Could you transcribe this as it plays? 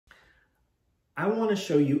I want to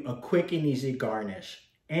show you a quick and easy garnish,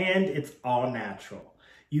 and it's all natural.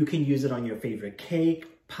 You can use it on your favorite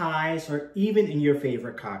cake, pies, or even in your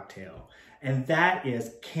favorite cocktail. And that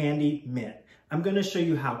is candied mint. I'm going to show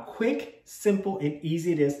you how quick, simple, and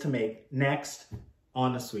easy it is to make next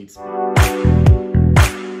on a sweet spot.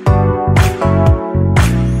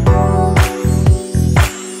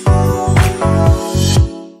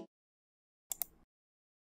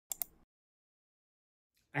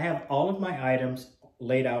 I have all of my items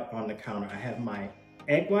laid out on the counter. I have my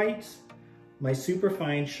egg whites, my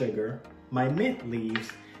superfine sugar, my mint leaves,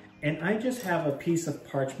 and I just have a piece of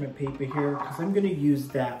parchment paper here because I'm going to use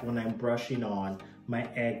that when I'm brushing on my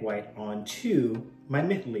egg white onto my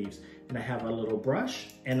mint leaves. And I have a little brush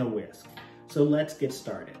and a whisk. So let's get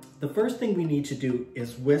started. The first thing we need to do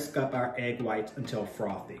is whisk up our egg whites until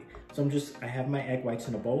frothy. So I have my egg whites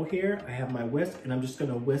in a bowl here, I have my whisk, and I'm just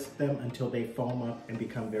gonna whisk them until they foam up and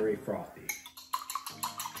become very frothy.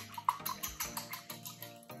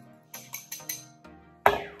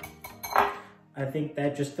 I think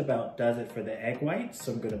that just about does it for the egg whites.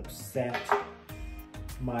 So I'm gonna set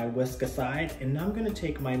my whisk aside, and now I'm gonna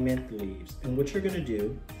take my mint leaves. And what you're gonna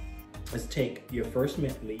do is take your first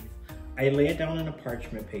mint leaf, I lay it down on a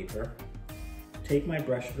parchment paper, take my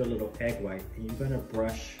brush with a little egg white, and you're gonna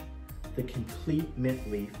brush the complete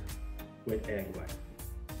mint leaf with egg white.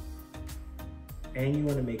 And you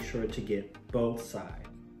wanna make sure to get both sides.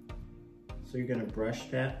 So you're gonna brush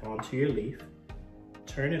that onto your leaf,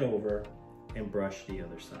 turn it over, and brush the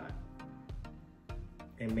other side.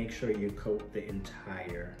 And make sure you coat the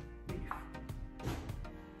entire leaf.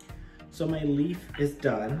 So my leaf is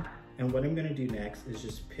done, and what I'm gonna do next is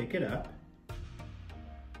just pick it up.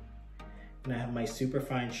 And I have my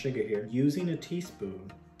superfine sugar here. Using a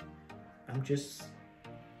teaspoon, I'm just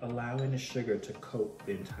allowing the sugar to coat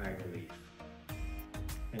the entire leaf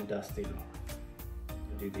and dusting off.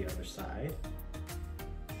 I'll do the other side.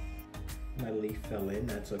 My leaf fell in,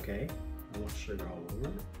 that's okay. I want sugar all over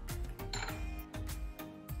it.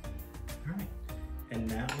 All right, and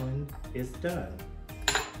that one is done.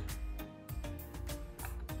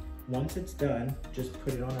 Once it's done, just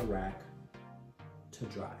put it on a rack to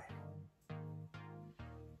dry.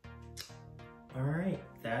 All right,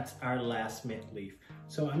 that's our last mint leaf.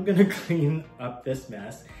 So I'm gonna clean up this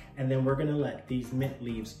mess, and then we're gonna let these mint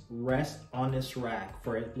leaves rest on this rack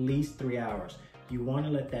for at least 3 hours. You wanna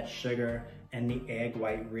let that sugar and the egg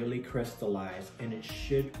white really crystallize, and it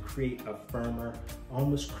should create a firmer,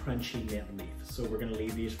 almost crunchy mint leaf. So we're gonna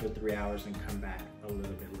leave these for 3 hours and come back a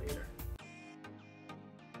little bit later.